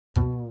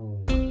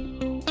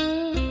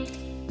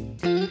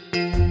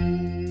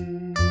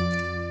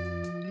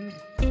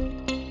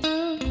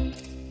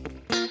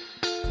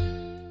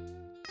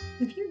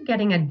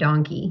getting a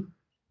donkey,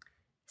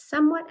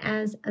 somewhat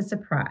as a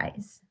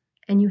surprise,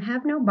 and you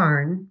have no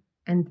barn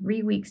and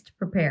 3 weeks to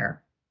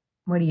prepare.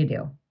 What do?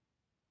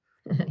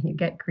 You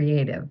get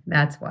creative,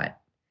 that's what.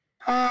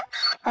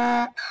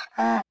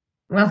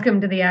 Welcome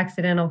to the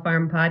Accidental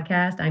Farm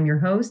Podcast. I'm your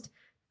host,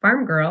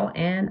 Farm Girl,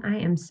 and I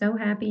am so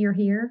happy you're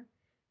here.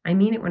 I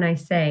mean it when I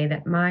say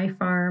that my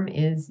farm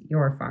is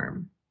your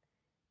farm.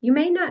 You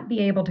may not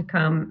be able to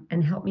come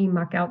and help me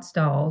muck out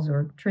stalls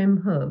or trim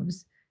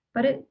hooves,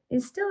 but it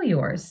is still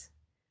yours.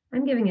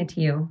 I'm giving it to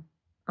you,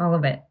 all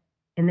of it,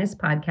 in this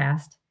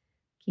podcast.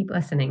 Keep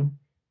listening.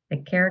 The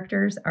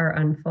characters are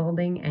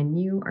unfolding and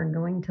you are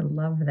going to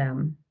love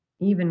them,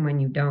 even when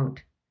you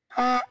don't.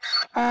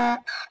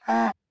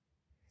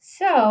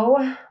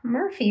 So,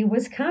 Murphy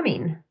was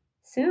coming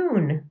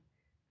soon.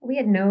 We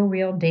had no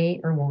real date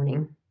or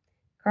warning.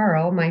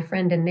 Carl, my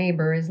friend and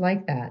neighbor, is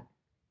like that.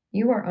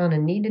 You are on a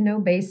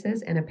need-to-know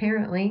basis, and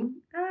apparently,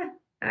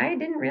 I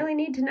didn't really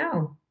need to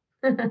know.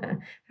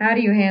 How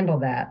do you handle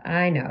that?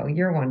 I know,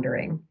 you're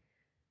wondering.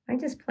 I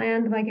just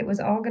planned like it was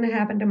all going to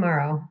happen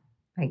tomorrow.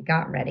 I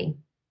got ready.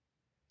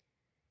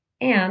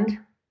 And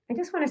I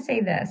just want to say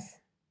this.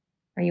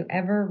 Are you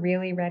ever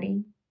really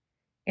ready?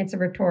 It's a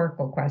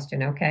rhetorical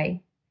question,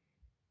 okay?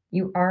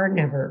 You are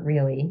never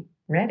really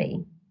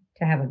ready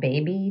to have a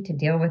baby, to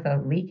deal with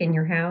a leak in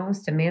your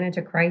house, to manage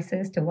a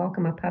crisis, to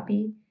welcome a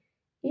puppy.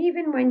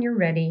 Even when you're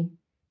ready,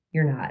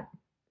 you're not.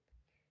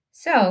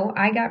 So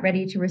I got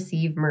ready to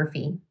receive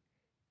Murphy.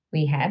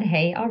 We had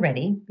hay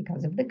already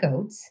because of the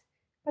goats,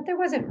 but there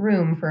wasn't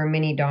room for a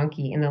mini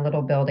donkey in the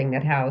little building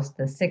that housed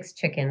the 6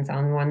 chickens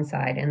on one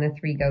side and the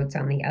 3 goats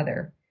on the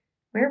other.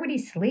 Where would he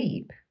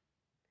sleep?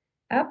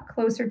 Up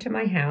closer to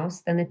my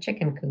house than the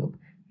chicken coop,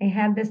 I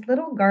had this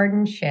little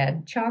garden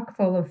shed chock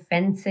full of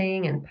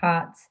fencing and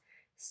pots,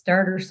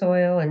 starter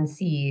soil and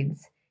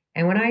seeds.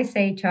 And when I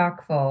say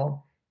chock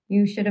full,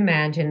 you should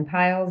imagine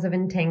piles of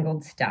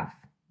entangled stuff.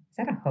 Is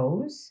that a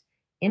hose?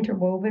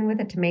 Interwoven with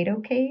a tomato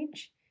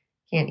cage?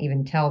 Can't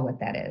even tell what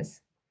that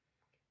is.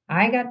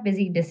 I got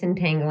busy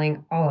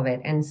disentangling all of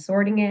it and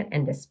sorting it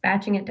and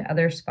dispatching it to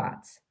other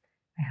spots.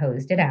 I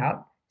hosed it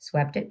out,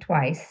 swept it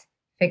twice,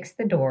 fixed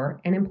the door,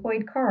 and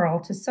employed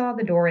Carl to saw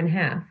the door in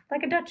half,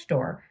 like a Dutch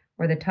door,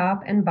 where the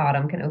top and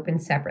bottom can open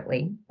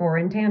separately or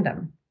in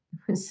tandem. It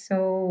was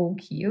so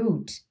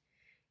cute.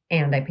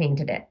 And I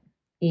painted it,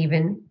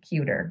 even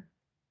cuter.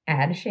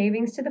 Add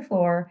shavings to the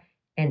floor,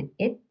 and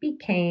it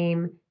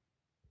became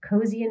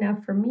cozy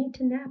enough for me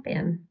to nap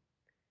in.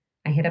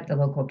 I hit up the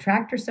local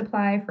Tractor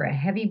Supply for a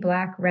heavy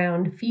black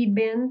round feed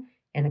bin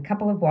and a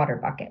couple of water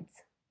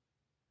buckets.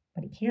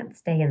 But he can't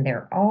stay in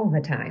there all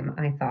the time,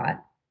 I thought.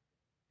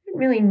 I didn't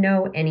really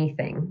know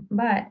anything,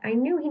 but I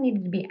knew he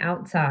needed to be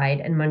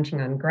outside and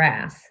munching on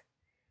grass.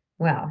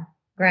 Well,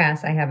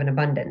 grass I have in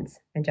abundance.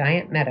 A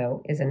giant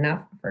meadow is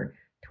enough for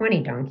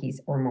 20 donkeys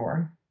or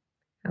more.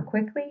 How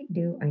quickly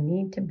do I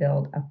need to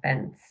build a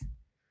fence?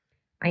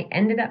 I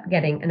ended up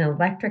getting an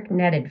electric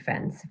netted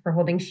fence for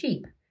holding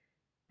sheep.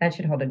 That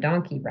should hold a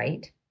donkey,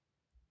 right?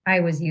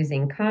 I was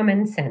using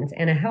common sense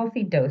and a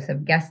healthy dose of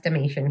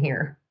guesstimation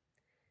here.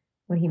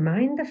 Would he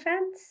mind the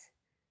fence?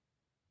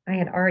 I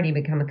had already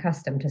become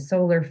accustomed to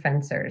solar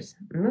fencers.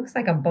 It looks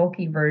like a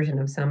bulky version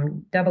of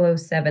some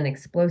 007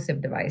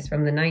 explosive device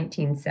from the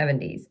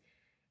 1970s,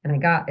 and I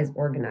got as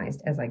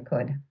organized as I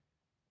could.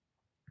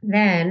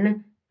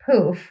 Then,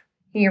 poof,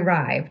 he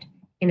arrived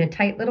in a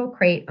tight little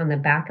crate on the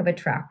back of a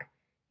truck.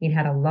 He'd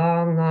had a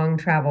long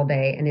travel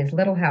day, and his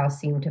little house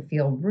seemed to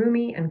feel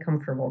roomy and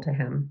comfortable to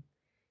him.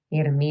 He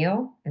had a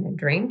meal and a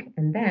drink,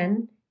 and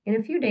then, in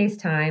a few days'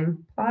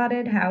 time,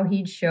 plotted how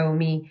he'd show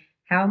me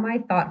how my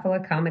thoughtful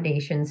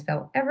accommodations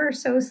fell ever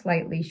so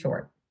slightly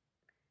short.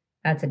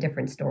 That's a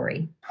different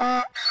story.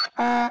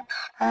 I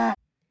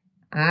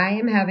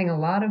am having a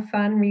lot of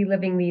fun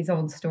reliving these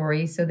old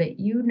stories so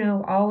that you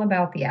know all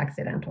about the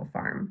Accidental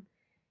Farm.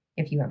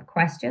 If you have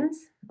questions,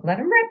 let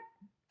them rip.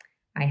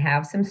 I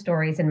have some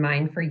stories in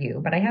mind for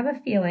you, but I have a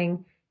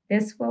feeling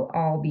this will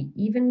all be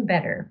even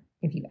better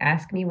if you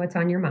ask me what's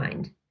on your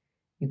mind.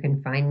 You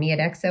can find me at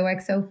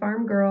XOXO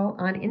Farm Girl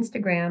on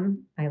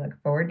Instagram. I look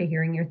forward to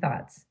hearing your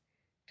thoughts.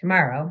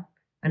 Tomorrow,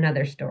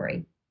 another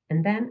story,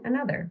 and then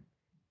another.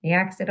 The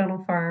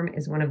Accidental Farm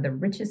is one of the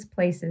richest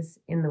places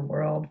in the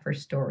world for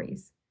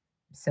stories.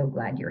 I'm so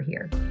glad you're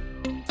here.